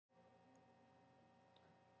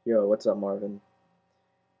Yo, what's up, Marvin?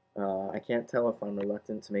 I can't tell if I'm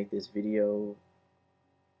reluctant to make this video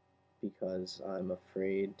because I'm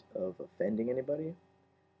afraid of offending anybody,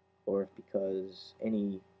 or if because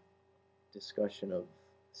any discussion of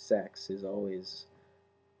sex is always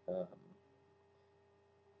um,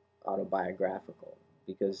 autobiographical.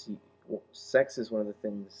 Because sex is one of the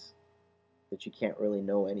things that you can't really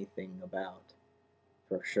know anything about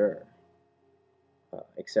for sure,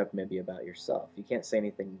 except maybe about yourself. You can't say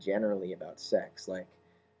anything generally about sex. Like,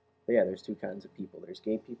 yeah, there's two kinds of people. There's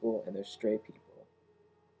gay people and there's straight people,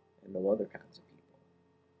 and no other kinds of people.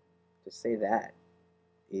 To say that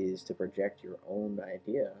is to project your own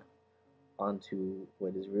idea onto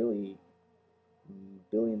what is really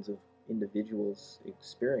billions of individuals'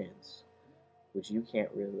 experience, which you can't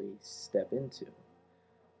really step into.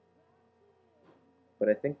 But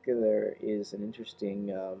I think there is an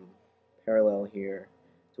interesting parallel here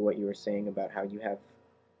to what you were saying about how you have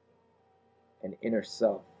an inner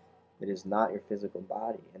self that is not your physical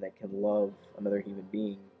body and that can love another human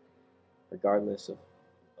being regardless of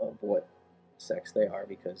what sex they are,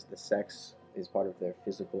 because the sex is part of their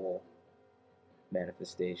physical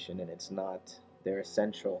manifestation and it's not their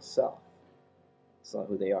essential self. It's not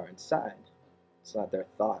who they are inside. It's not their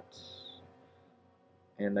thoughts.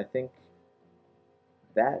 And I think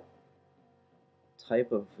that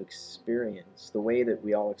type of experience, the way that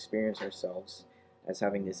we all experience ourselves as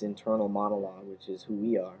having this internal monologue, which is who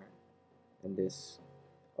we are, and this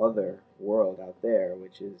other world out there,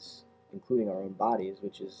 which is including our own bodies,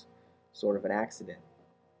 which is sort of an accident.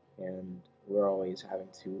 And we're always having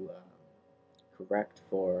to correct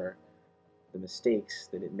for the mistakes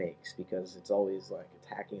that it makes because it's always like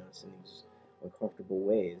attacking us in these uncomfortable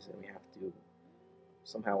ways, and we have to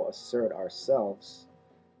somehow assert ourselves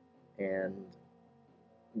and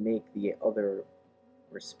make the other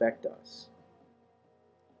respect us.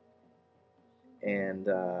 And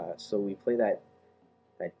so we play that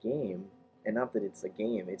game, and not that it's a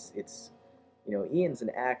game. It's Ian's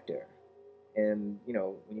an actor, and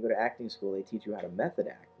when you go to acting school, they teach you how to method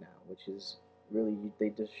act now, which is really they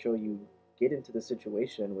just show you get into the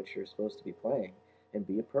situation in which you're supposed to be playing and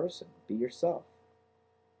be a person, be yourself.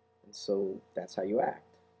 And so that's how you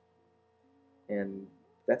act. And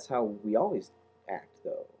that's how we always act,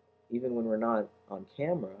 though. Even when we're not on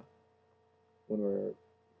camera, when we're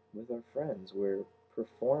with our friends, we're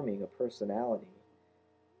performing a personality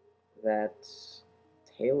that's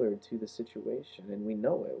tailored to the situation, and we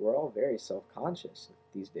know it. We're all very self-conscious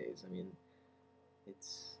these days. I mean,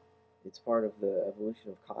 it's it's part of the evolution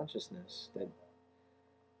of consciousness that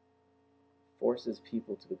forces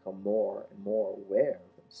people to become more and more aware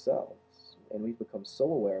of themselves. And we've become so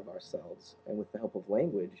aware of ourselves, and with the help of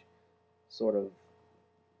language, sort of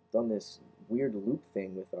done this weird loop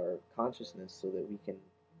thing with our consciousness so that we can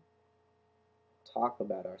talk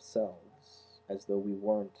about ourselves as though we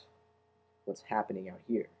weren't what's happening out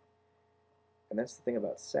here. And that's the thing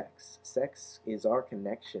about sex. Sex is our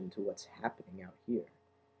connection to what's happening out here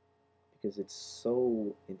because it's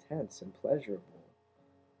so intense and pleasurable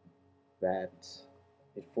that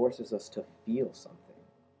it forces us to feel something.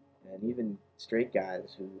 And even straight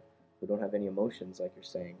guys who don't have any emotions, like you're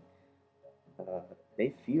saying, uh,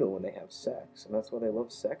 they feel when they have sex. And that's why they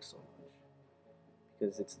love sex so much,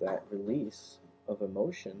 because it's that release of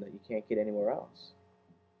emotion that you can't get anywhere else.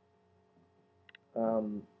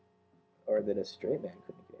 Um, or that a straight man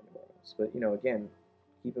couldn't get anywhere else. But, again,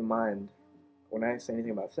 keep in mind, when I say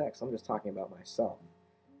anything about sex, I'm just talking about myself.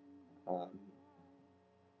 Um,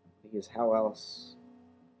 because how else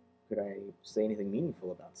could I say anything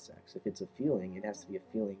meaningful about sex? If it's a feeling, it has to be a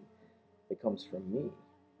feeling that comes from me.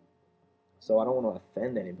 So I don't want to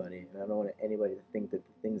offend anybody, and I don't want anybody to think that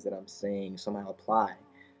the things that I'm saying somehow apply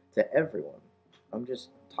to everyone. I'm just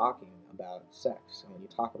talking about sex. And when you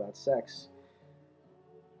talk about sex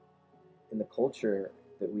in the culture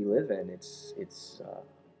that we live in, it's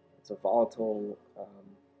a volatile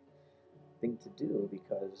thing to do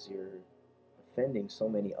because you're offending so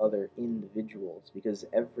many other individuals because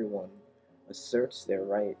everyone asserts their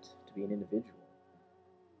right to be an individual.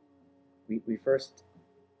 We first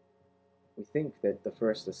we think that the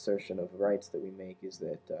first assertion of rights that we make is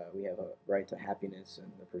that we have a right to happiness and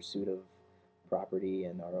the pursuit of property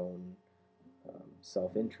and our own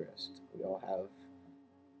self-interest.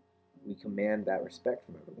 We command that respect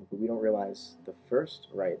from everyone, but we don't realize the first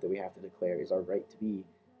right that we have to declare is our right to be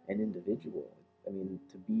an individual. I mean,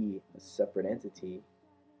 to be a separate entity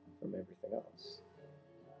from everything else.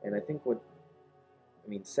 And I think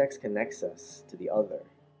sex connects us to the other.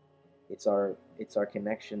 It's our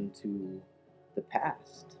connection to the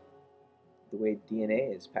past. the way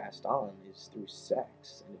DNA is passed on is through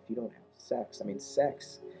sex. And if you don't have sex, I mean,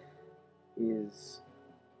 sex is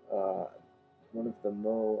uh, one of the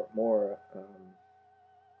more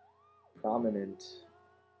prominent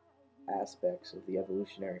aspects of the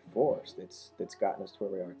evolutionary force that's gotten us to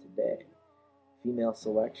where we are today. Female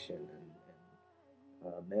selection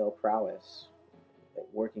and male prowess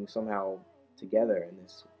working somehow together in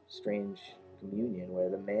this strange communion where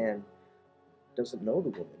the man doesn't know the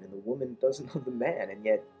woman and the woman doesn't know the man, and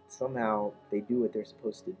yet somehow they do what they're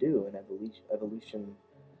supposed to do, and evolution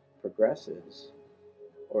progresses,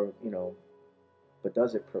 or but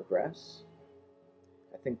does it progress?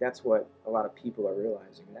 I think that's what a lot of people are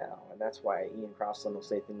realizing now, and that's why Ian Crossland will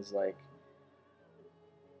say things like,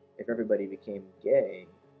 if everybody became gay,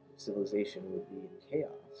 civilization would be in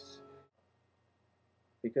chaos.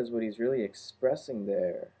 Because what he's really expressing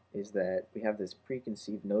there is that we have this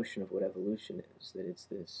preconceived notion of what evolution is, that it's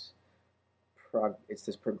this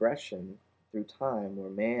progression through time where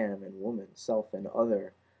man and woman, self and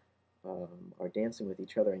other, are dancing with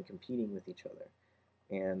each other and competing with each other.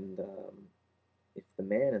 And if the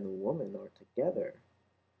man and the woman are together,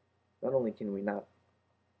 not only can we not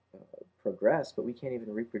progress, but we can't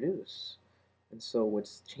even reproduce. And so,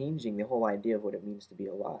 what's changing the whole idea of what it means to be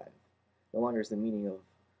alive? No longer is the meaning of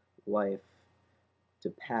life to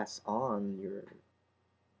pass on your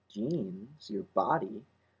genes, your body.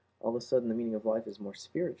 All of a sudden, the meaning of life is more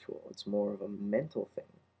spiritual. It's more of a mental thing.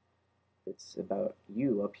 It's about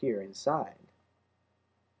you up here inside,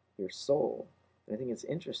 your soul. And I think it's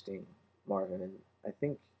interesting, Marvin, and I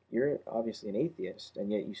think you're obviously an atheist,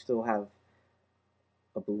 and yet you still have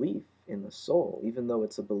a belief in the soul, even though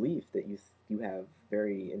it's a belief that you have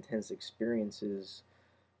very intense experiences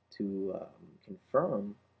to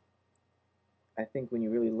confirm. I think when you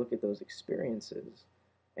really look at those experiences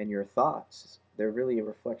and your thoughts, they're really a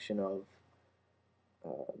reflection of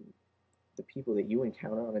um, the people that you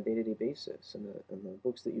encounter on a day-to-day basis, and the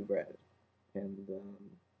books that you've read, and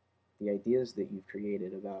the ideas that you've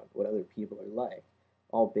created about what other people are like,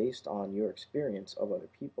 all based on your experience of other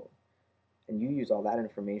people. And you use all that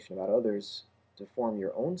information about others to form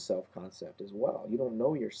your own self-concept as well. You don't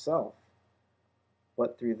know yourself,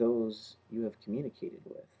 but through those you have communicated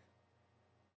with.